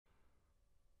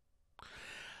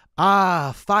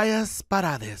Ah, Fallas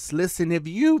Paredes. Listen, if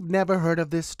you've never heard of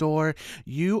this store,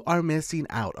 you are missing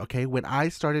out, okay? When I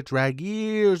started drag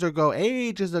years ago,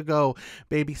 ages ago,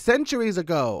 baby, centuries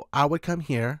ago, I would come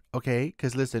here, okay?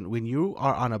 Because listen, when you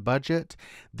are on a budget,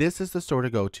 this is the store to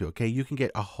go to, okay? You can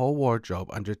get a whole wardrobe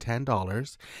under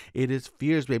 $10. It is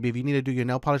fierce, baby. If you need to do your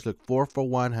nail polish, look, 4 for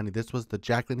 1, honey. This was the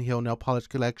Jaclyn Hill nail polish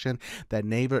collection that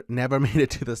never made it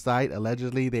to the site.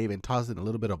 Allegedly, they even tossed in a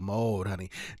little bit of mold, honey,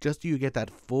 just so you get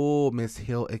that full Miss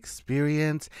Hill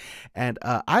experience. And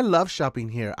I love shopping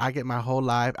here. I get my whole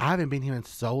life. I haven't been here in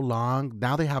so long.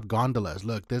 Now they have gondolas.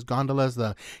 Look, there's gondolas,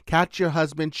 the catch your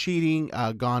husband cheating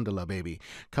gondola, baby.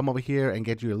 Come over here and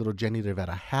get you a little Jenny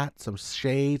Rivera hat, some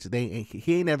shades. He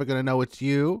ain't never gonna know it's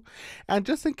you. And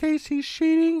just in case he's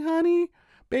cheating, honey,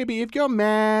 baby, if your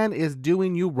man is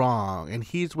doing you wrong and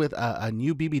he's with a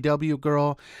new BBW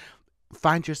girl,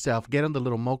 find yourself, get on the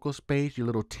little Moco space, your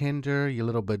little Tinder, your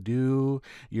little Badoo,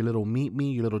 your little Meet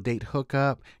Me, your little date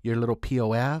hookup, your little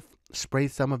POF. Spray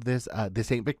some of this.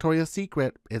 This ain't Victoria's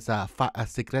Secret. It's a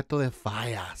secreto de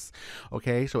fallas.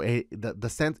 Okay, so the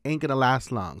scent ain't gonna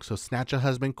last long. So snatch your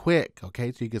husband quick.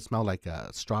 Okay, so you can smell like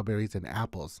strawberries and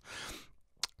apples.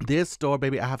 This store,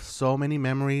 baby, I have so many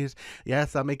memories.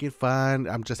 Yes, I'm making fun.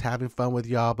 I'm just having fun with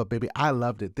y'all, but baby, I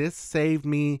loved it. This saved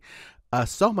me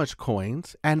so much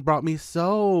coins and brought me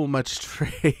so much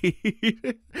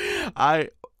trade. I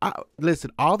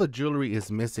listen. All the jewelry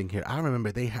is missing here. I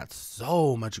remember they had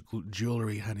so much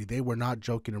jewelry, honey. They were not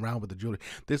joking around with the jewelry.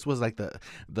 This was like the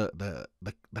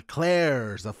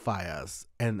Claire's of fires,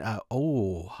 and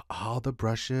all the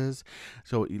brushes.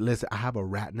 So listen, I have a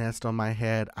rat nest on my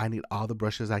head. I need all the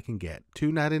brushes I can get.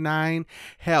 $2.99.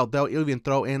 Hell, they'll even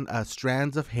throw in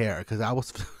strands of hair because I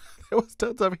was. There was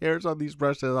tons of hairs on these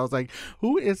brushes. I was like,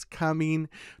 who is coming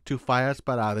to Fallas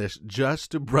Paredes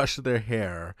just to brush their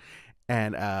hair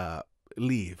and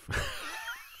leave?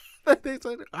 They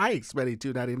said, I ain't spending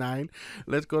 $2.99.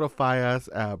 Let's go to Fallas,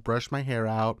 brush my hair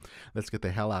out. Let's get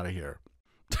the hell out of here.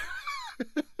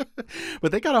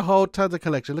 But they got a whole tons of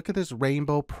collection. Look at this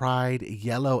Rainbow Pride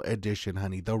Yellow Edition,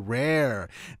 honey. The rare.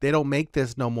 They don't make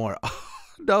this no more. Oh,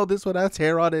 no, this one has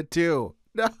hair on it too.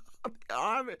 No.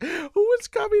 Who is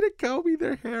coming to comb me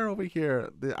their hair over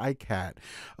here? I can't.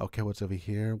 Okay, what's over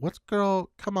here? What's girl?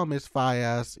 Come on, Miss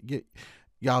Fallas.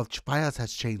 Y'all, Fallas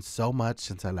has changed so much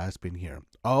since I last been here.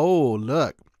 Oh,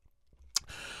 look.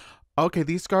 Okay,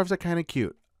 these scarves are kind of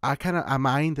cute. I'm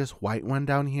eyeing this white one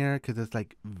down here because it's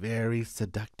like very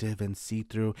seductive and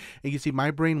see-through. And you see,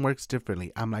 my brain works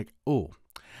differently. I'm like, oh,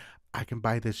 I can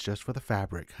buy this just for the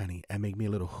fabric, honey, and make me a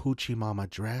little hoochie mama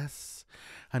dress.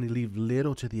 Honey, leave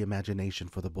little to the imagination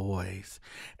for the boys.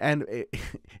 And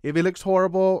if it looks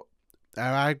horrible,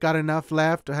 I got enough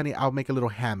left, honey, I'll make a little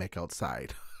hammock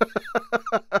outside.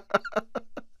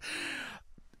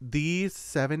 These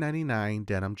 $7.99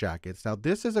 denim jackets. Now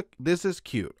this is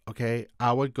cute, okay?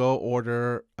 I would go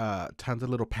order tons of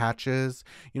little patches.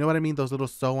 You know what I mean? Those little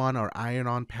sew on or iron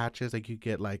on patches. Like you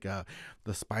get like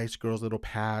the Spice Girls little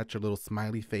patch or little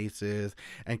smiley faces,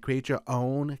 and create your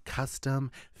own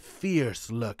custom fierce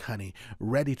look, honey.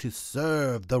 Ready to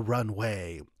serve the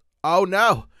runway. Oh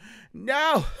no,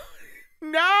 no,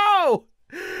 no!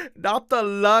 Not the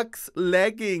Luxe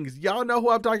leggings. Y'all know who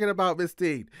I'm talking about, Miss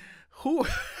Dean. Who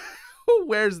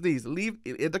wears these? Leave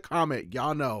in the comment.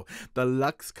 Y'all know the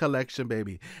Luxe collection,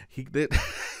 baby.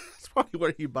 That's probably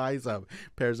where he buys them.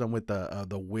 Pairs them with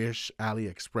the Wish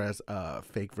AliExpress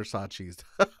fake Versace's.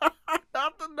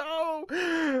 Not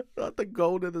the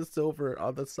gold and the silver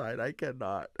on the side. I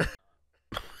cannot.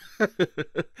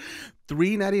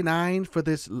 $3.99 for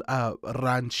this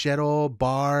ranchero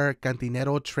bar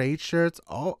cantinero trade shirts.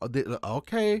 Oh,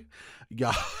 okay,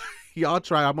 y'all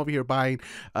try. I'm over here buying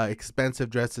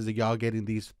expensive dresses, and y'all getting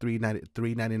these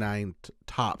 $3.99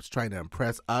 tops, trying to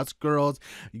impress us girls.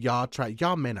 Y'all try.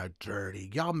 Y'all men are dirty.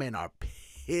 Y'all men are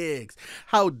pigs.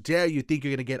 How dare you think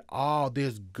you're gonna get all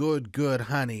this good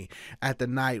honey at the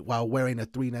night while wearing a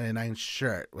 $3.99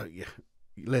 shirt? Well, yeah,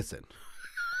 listen.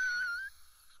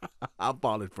 I'm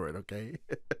falling for it, okay?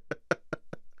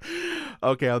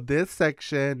 Okay, on this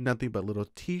section, nothing but little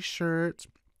t-shirts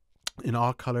in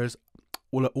all colors.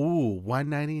 Ooh,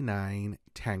 $1.99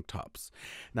 tank tops.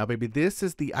 Now, baby, this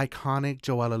is the iconic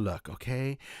Joella look,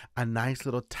 okay? A nice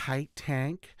little tight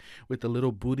tank with the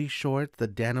little booty shorts, the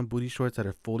denim booty shorts that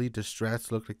are fully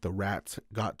distressed. Look like the rats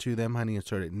got to them, honey, and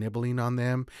started nibbling on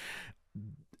them.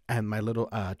 And my little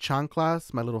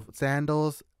chanclas, my little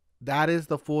sandals. That is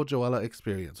the full Joella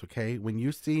experience, okay? When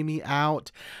you see me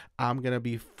out, I'm going to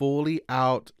be fully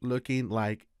out looking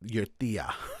like your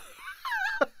tia.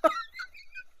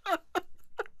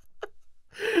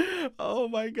 Oh Oh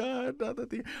my God. Another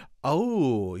thing.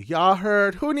 Oh, y'all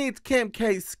heard who needs Kim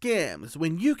K skims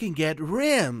when you can get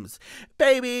rims?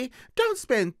 Baby, don't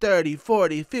spend $30,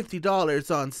 $40,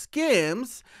 $50 on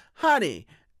skims. Honey,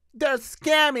 they're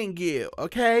scamming you,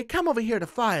 okay? Come over here to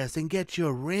Fallas and get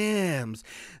your rims.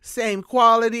 Same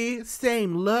quality,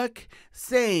 same look,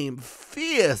 same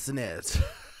fierceness.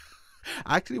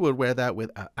 I actually would wear that with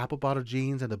apple bottom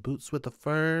jeans and the boots with the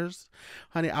furs.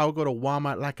 Honey, I would go to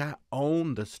Walmart like I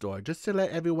own the store just to let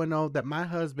everyone know that my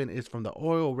husband is from the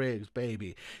oil rigs,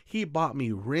 baby. He bought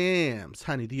me rims,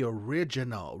 honey, the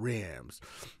original rims.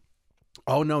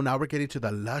 Oh no, now we're getting to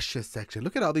the luscious section.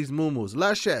 Look at all these moo-moos.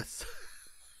 Luscious.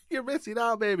 You're missing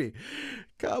out, baby.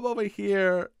 Come over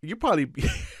here. You probably...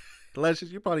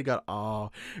 Luscious, you probably got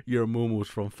all your moo-moos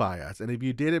from Fallas. And if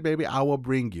you did it, baby, I will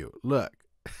bring you. Look.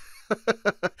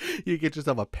 You get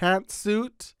yourself a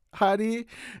pantsuit, honey.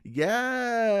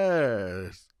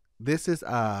 Yes. This is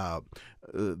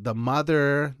the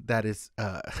mother that is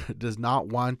does not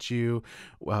want you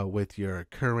with your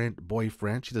current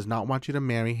boyfriend. She does not want you to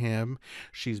marry him.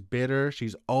 She's bitter.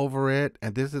 She's over it.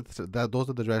 And those are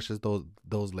the dresses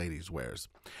those ladies wears.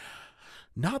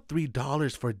 Not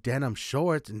 $3 for denim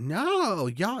shorts. No,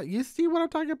 y'all. You see what I'm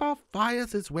talking about?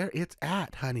 Fallas is where it's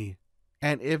at, honey.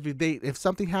 And if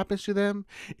something happens to them,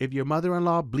 if your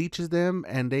mother-in-law bleaches them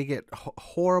and they get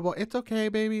horrible, it's okay,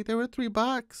 baby. They were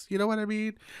 $3. You know what I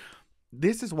mean?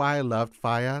 This is why I loved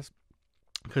Fallas.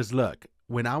 Because look,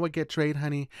 when I would get trade,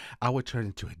 honey, I would turn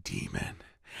into a demon.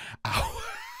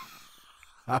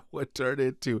 I would turn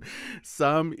into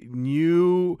some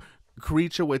new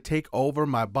creature would take over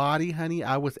my body, honey.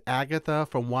 I was Agatha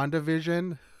from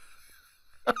WandaVision.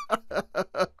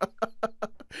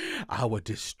 I would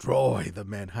destroy the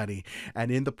men, honey,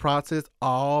 and in the process,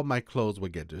 all my clothes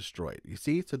would get destroyed. You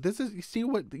see, so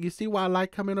you see why I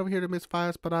like coming over here to Miss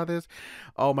Fallas Paredes.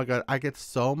 Oh my God, I get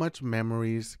so much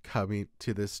memories coming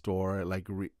to this store, like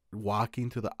walking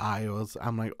through the aisles.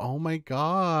 I'm like, oh my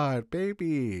God,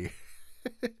 baby.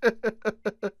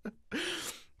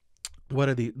 What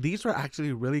are these? These are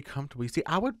actually really comfortable. You see,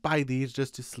 I would buy these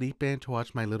just to sleep in, to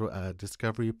watch my little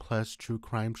Discovery Plus true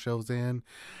crime shows in.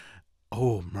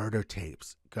 Oh, murder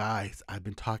tapes. Guys, I've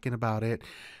been talking about it.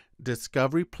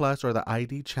 Discovery Plus or the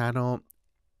ID channel,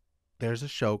 there's a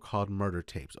show called Murder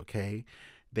Tapes, okay?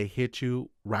 They hit you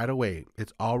right away.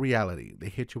 It's all reality. They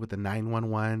hit you with the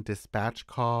 911 dispatch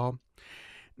call.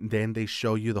 Then they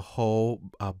show you the whole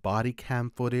body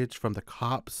cam footage from the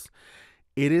cops.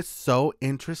 It is so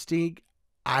interesting.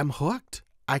 I'm hooked.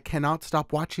 I cannot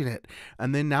stop watching it.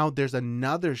 And then now there's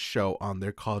another show on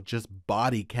there called just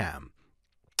Body Cam.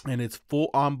 And it's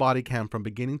full on body cam from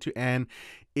beginning to end.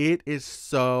 It is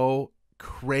so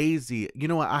crazy. You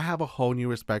know what? I have a whole new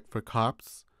respect for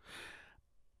cops.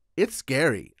 It's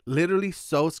scary. Literally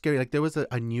so scary. Like there was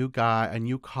a new guy, a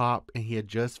new cop, and he had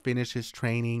just finished his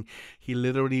training. He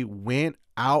literally went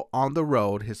out on the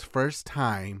road his first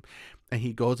time, and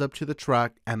he goes up to the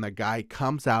truck, and the guy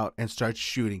comes out and starts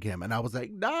shooting him. And I was like,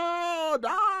 no,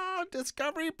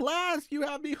 Discovery Plus, you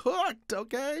have me hooked,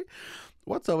 okay?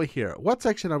 What's over here? What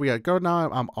section are we at? Girl, now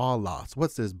I'm all lost.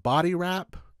 What's this? Body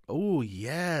wrap? Oh,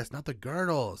 yes, not the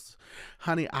girdles.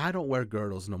 Honey, I don't wear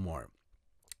girdles no more.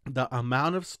 The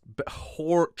amount of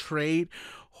horror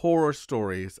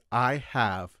stories I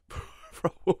have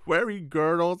from wearing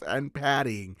girdles and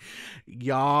padding,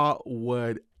 y'all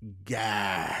would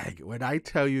gag. When I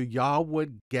tell you, y'all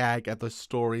would gag at the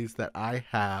stories that I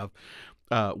have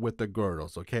with the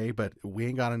girdles, okay? But we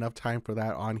ain't got enough time for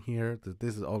that on here.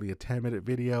 This is only a 10-minute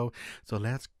video. So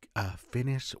let's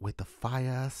finish with the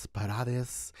Fallas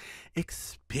Paredes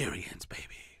experience, baby.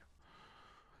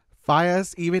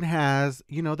 Fallas even has,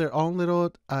 you know, their own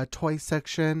little toy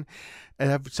section and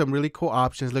have some really cool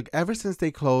options. Look, ever since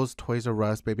they closed Toys R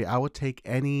Us, baby, I would take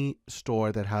any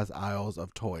store that has aisles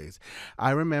of toys.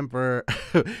 I remember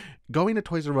going to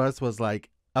Toys R Us was like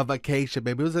a vacation,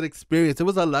 baby. It was an experience. It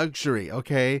was a luxury,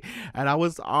 okay? And I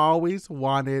was always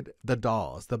wanted the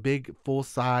dolls, the big full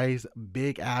size,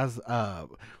 big ass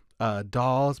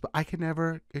dolls, but I could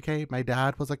never, okay? My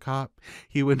dad was a cop.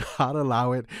 He would not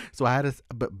allow it. So I had to,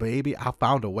 but baby, I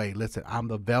found a way. Listen, I'm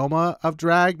the Velma of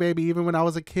drag, baby. Even when I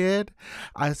was a kid,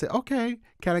 I said, okay,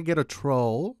 can I get a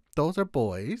troll? Those are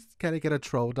boys. Can I get a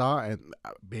troll doll? And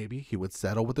baby, he would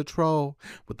settle with the troll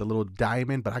with the little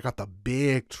diamond, but I got the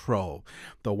big troll,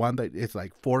 the one that is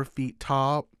like 4 feet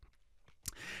tall.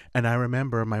 And I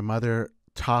remember my mother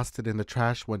tossed it in the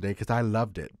trash one day because I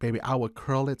loved it, baby. I would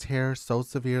curl its hair so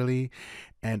severely,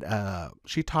 and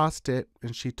she tossed it,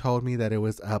 and she told me that it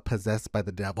was possessed by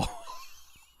the devil.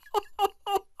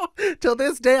 Till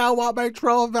this day, I want my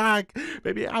troll back.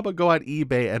 Baby, I'm gonna go on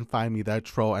eBay and find me that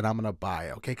troll and I'm gonna buy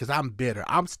it, okay? Because I'm bitter.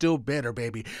 I'm still bitter,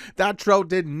 baby. That troll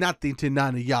did nothing to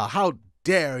none of y'all. How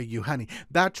dare you, honey?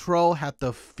 That troll had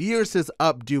the fiercest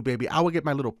updo, baby. I would get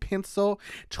my little pencil,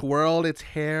 twirl its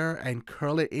hair, and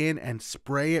curl it in and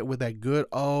spray it with that good,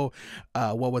 what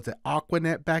was it,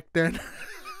 Aquanet back then?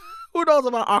 Who knows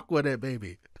about Aquanet,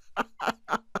 baby?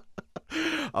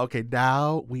 Okay,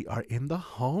 now we are in the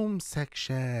home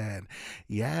section.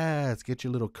 Yes, get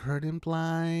your little curtain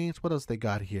blinds. What else they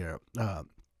got here?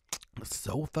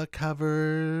 Sofa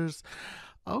covers.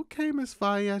 Okay, Miss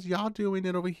Fallas, y'all doing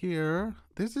it over here.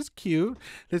 This is cute.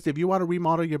 Listen, if you want to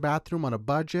remodel your bathroom on a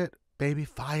budget, baby,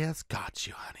 Fallas got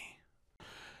you, honey.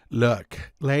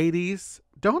 Look, ladies,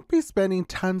 don't be spending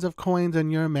tons of coins on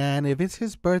your man. If it's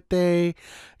his birthday,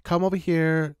 come over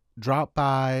here, drop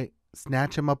by,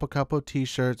 snatch him up a couple of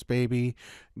t-shirts, baby.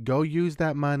 Go use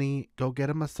that money. Go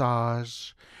get a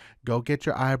massage. Go get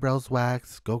your eyebrows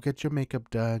waxed. Go get your makeup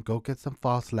done. Go get some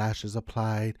false lashes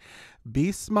applied.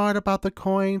 Be smart about the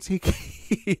coins he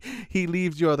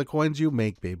leaves you, or the coins you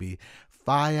make, baby.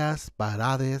 Fallas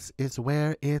Paredes is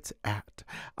where it's at.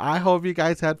 I hope you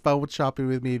guys had fun with shopping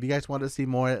with me. If you guys want to see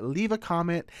more, leave a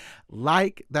comment.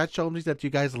 Like. That shows me that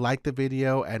you guys like the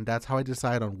video, and that's how I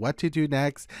decide on what to do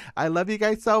next. I love you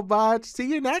guys so much.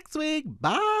 See you next week.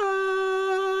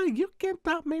 Bye. You can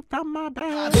stop me from my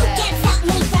bed. You can stop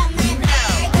me from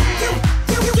my bed.